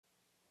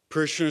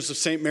Parishioners of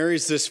St.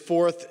 Mary's, this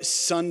fourth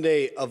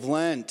Sunday of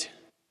Lent,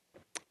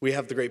 we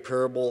have the great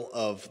parable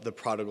of the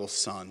prodigal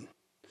son.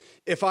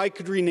 If I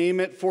could rename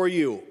it for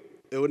you,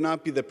 it would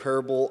not be the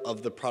parable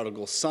of the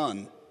prodigal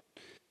son.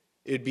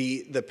 It would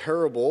be the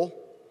parable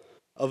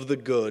of the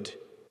good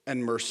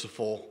and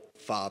merciful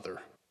Father.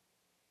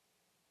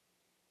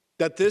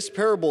 That this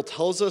parable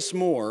tells us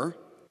more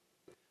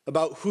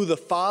about who the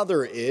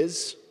Father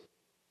is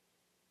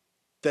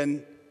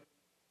than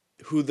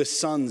who the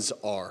sons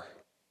are.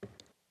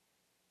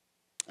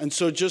 And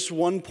so just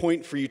one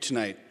point for you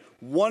tonight.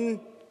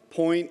 One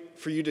point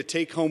for you to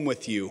take home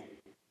with you.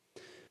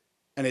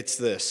 And it's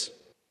this.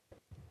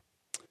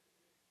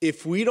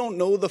 If we don't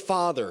know the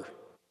Father,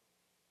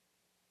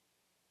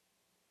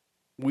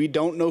 we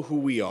don't know who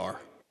we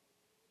are.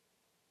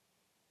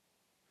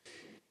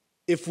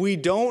 If we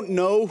don't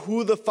know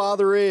who the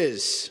Father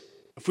is,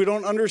 if we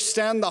don't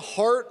understand the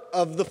heart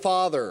of the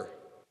Father,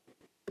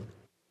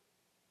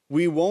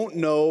 we won't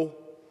know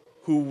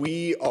who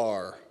we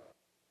are.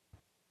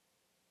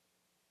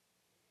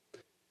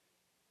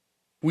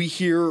 We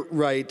hear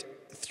right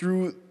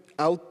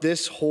throughout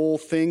this whole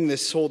thing,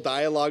 this whole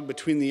dialogue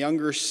between the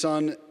younger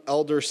son,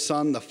 elder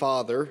son, the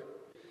father,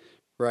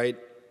 right?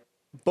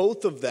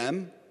 Both of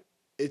them,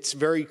 it's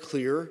very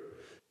clear,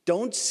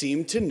 don't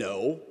seem to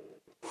know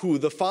who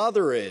the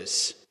Father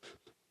is.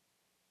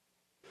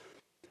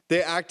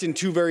 They act in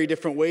two very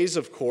different ways,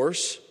 of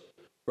course,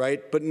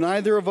 right? But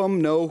neither of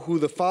them know who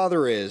the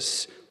Father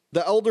is.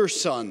 The elder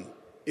son,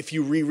 if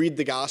you reread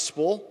the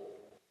gospel,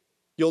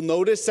 you'll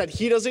notice that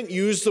he doesn't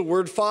use the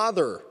word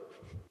father.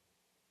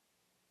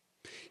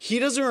 He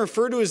doesn't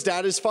refer to his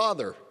dad as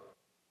father.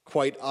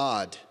 Quite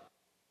odd.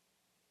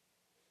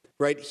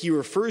 Right? He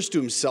refers to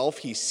himself,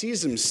 he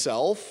sees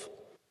himself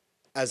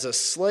as a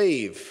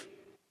slave.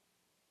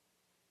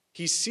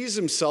 He sees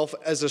himself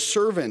as a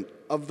servant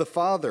of the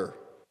Father.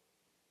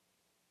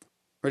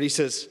 Right? He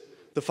says,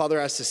 the Father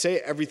has to say,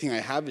 everything I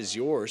have is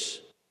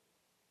yours.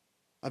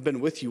 I've been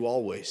with you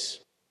always.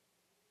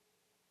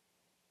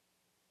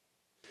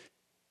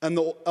 And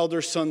the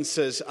elder son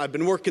says, I've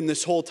been working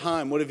this whole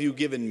time. What have you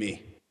given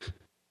me?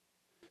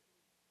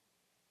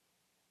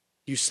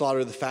 You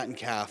slaughter the fattened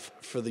calf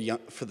for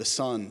the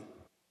son.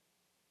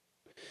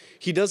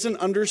 He doesn't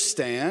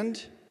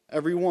understand,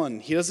 everyone.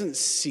 He doesn't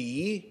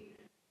see,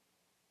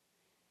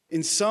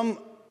 in some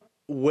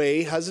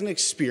way, hasn't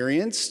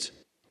experienced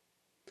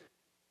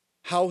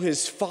how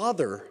his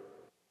father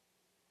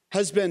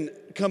has been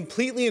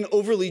completely and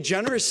overly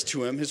generous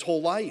to him his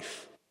whole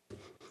life.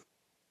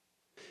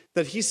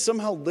 That he's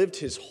somehow lived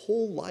his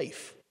whole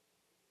life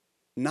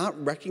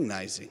not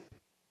recognizing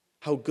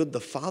how good the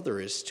Father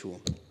is to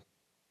him.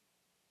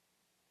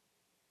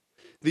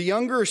 The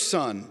younger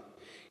son,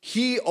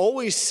 he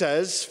always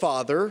says,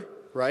 Father,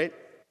 right?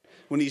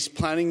 When he's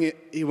planning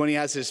it, when he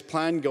has his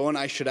plan going,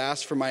 I should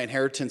ask for my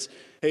inheritance.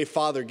 Hey,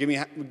 Father,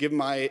 give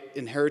my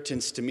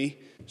inheritance to me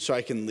so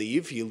I can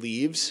leave. He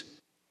leaves.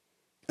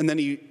 And then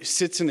he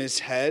sits in his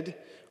head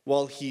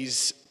while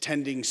he's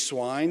tending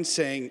swine,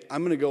 saying,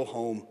 I'm going to go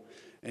home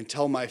and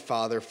tell my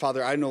father,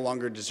 Father, I no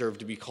longer deserve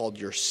to be called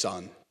your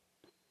son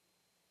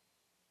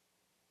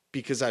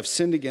because I've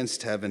sinned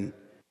against heaven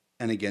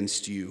and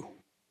against you.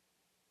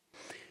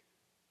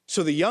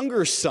 So the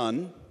younger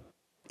son,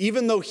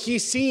 even though he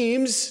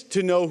seems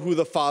to know who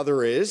the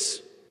Father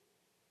is,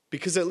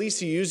 because at least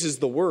he uses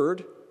the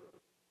word,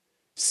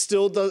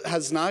 still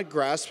has not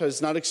grasped,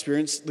 has not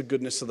experienced the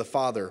goodness of the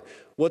Father.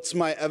 What's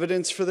my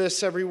evidence for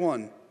this,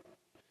 everyone?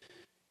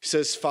 He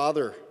says,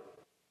 Father,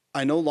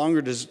 I no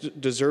longer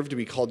deserve to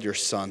be called your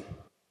son.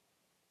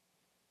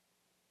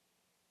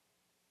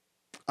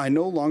 I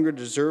no longer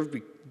deserve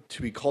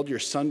to be called your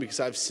son because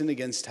I've sinned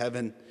against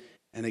heaven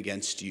and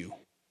against you.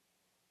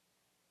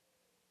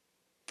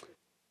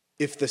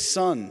 If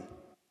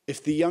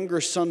the younger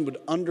son would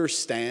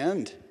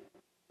understand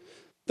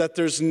that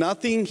there's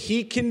nothing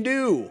he can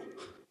do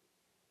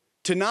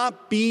to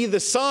not be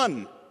the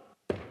son,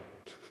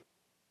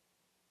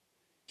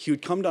 he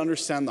would come to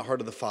understand the heart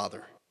of the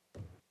Father.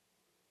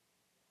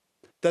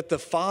 That the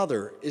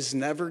Father is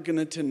never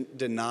going to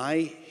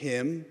deny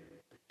him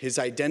his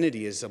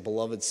identity as a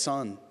beloved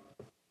son.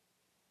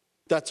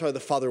 That's why the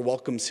Father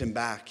welcomes him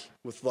back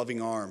with loving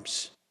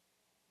arms.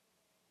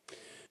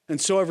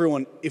 And so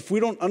everyone, if we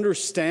don't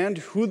understand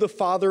who the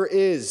Father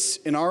is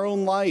in our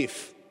own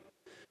life,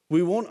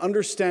 we won't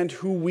understand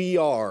who we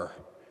are.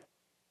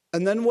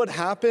 And then what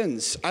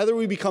happens? Either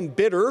we become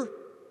bitter,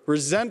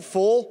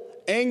 resentful,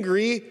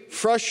 angry,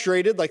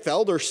 frustrated like the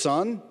elder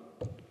son,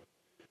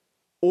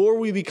 or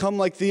we become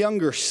like the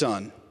younger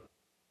son,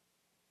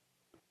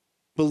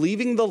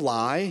 believing the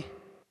lie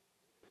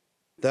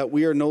that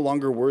we are no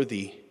longer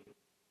worthy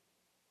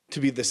to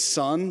be the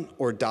son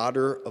or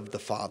daughter of the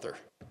Father.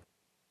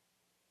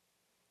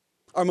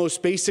 Our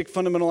most basic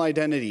fundamental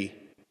identity,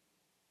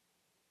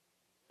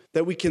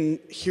 that we can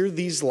hear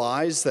these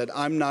lies that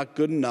I'm not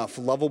good enough,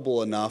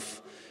 lovable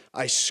enough,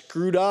 I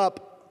screwed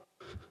up,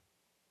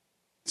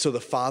 so the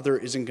Father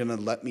isn't going to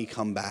let me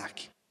come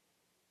back.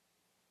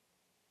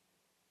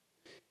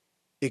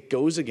 It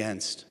goes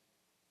against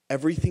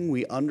everything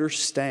we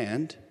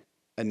understand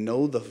and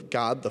know the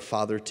God the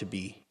Father to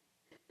be.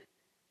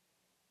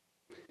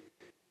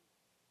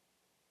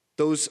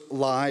 Those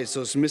lies,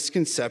 those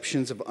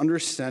misconceptions of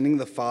understanding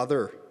the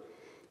Father,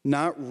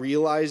 not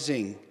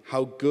realizing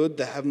how good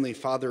the Heavenly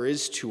Father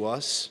is to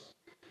us,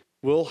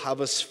 will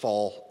have us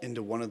fall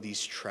into one of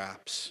these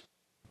traps.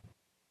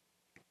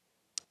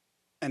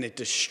 And it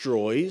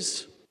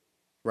destroys,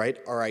 right,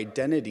 our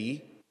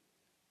identity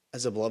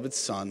as a beloved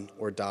son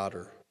or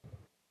daughter.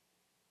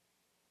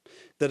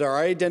 That our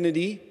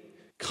identity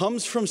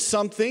comes from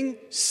something,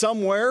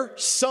 somewhere,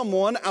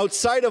 someone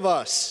outside of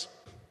us.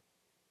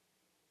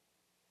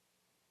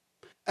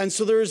 And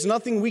so there is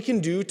nothing we can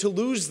do to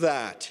lose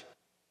that,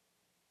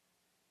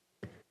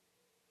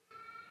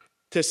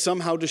 to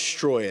somehow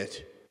destroy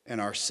it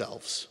in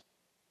ourselves.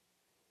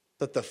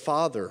 That the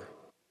Father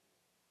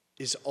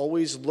is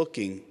always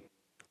looking,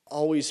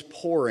 always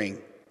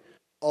pouring,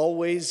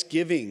 always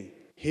giving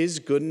his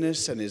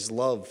goodness and his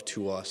love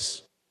to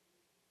us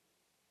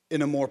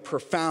in a more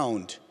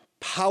profound,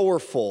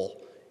 powerful,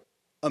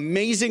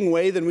 amazing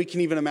way than we can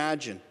even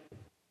imagine.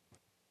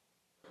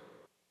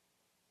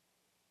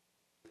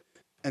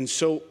 And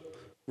so,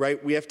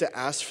 right, we have to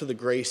ask for the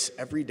grace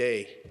every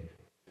day.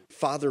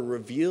 Father,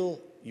 reveal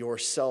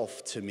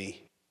yourself to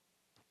me.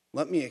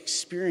 Let me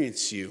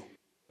experience you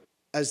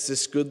as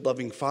this good,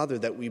 loving Father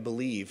that we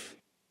believe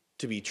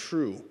to be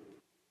true.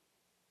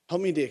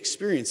 Help me to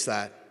experience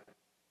that,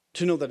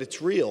 to know that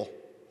it's real,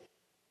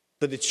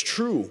 that it's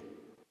true.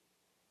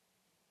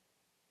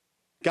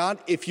 God,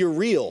 if you're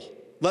real,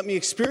 let me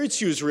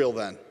experience you as real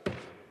then.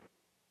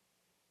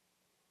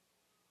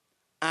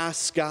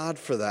 Ask God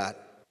for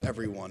that,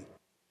 everyone.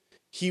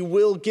 He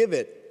will give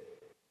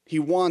it. He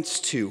wants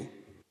to.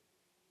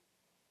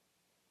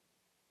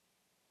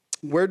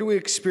 Where do we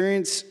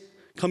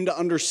come to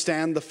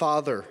understand the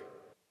Father?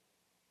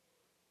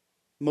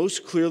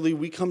 Most clearly,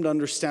 we come to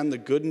understand the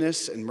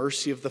goodness and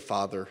mercy of the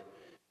Father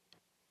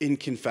in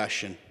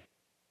confession,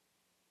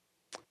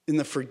 in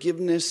the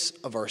forgiveness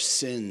of our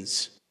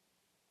sins,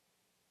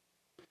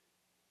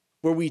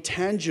 where we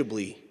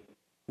tangibly,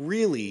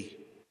 really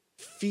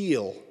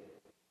feel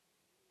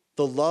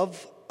the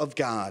love of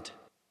God,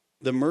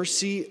 the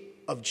mercy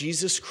of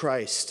Jesus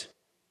Christ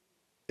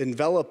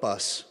envelop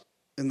us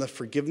in the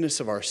forgiveness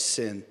of our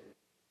sin,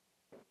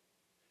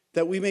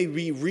 that we may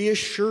be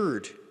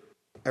reassured,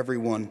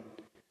 everyone,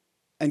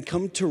 and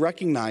come to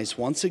recognize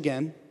once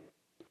again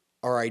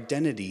our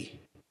identity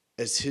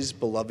as his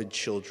beloved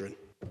children,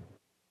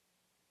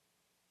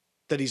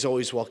 that he's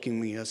always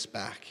welcoming us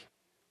back,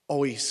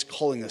 always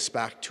calling us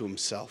back to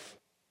himself,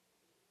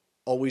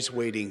 always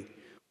waiting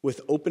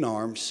with open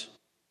arms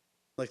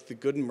like the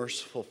good and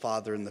merciful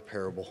Father in the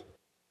parable.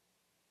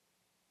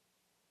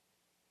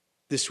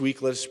 This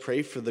week, let us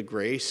pray for the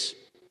grace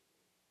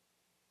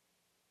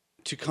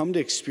to come to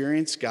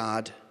experience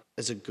God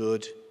as a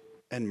good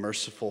and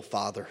merciful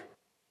Father,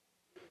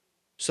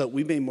 so that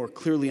we may more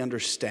clearly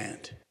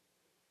understand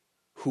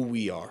who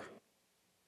we are.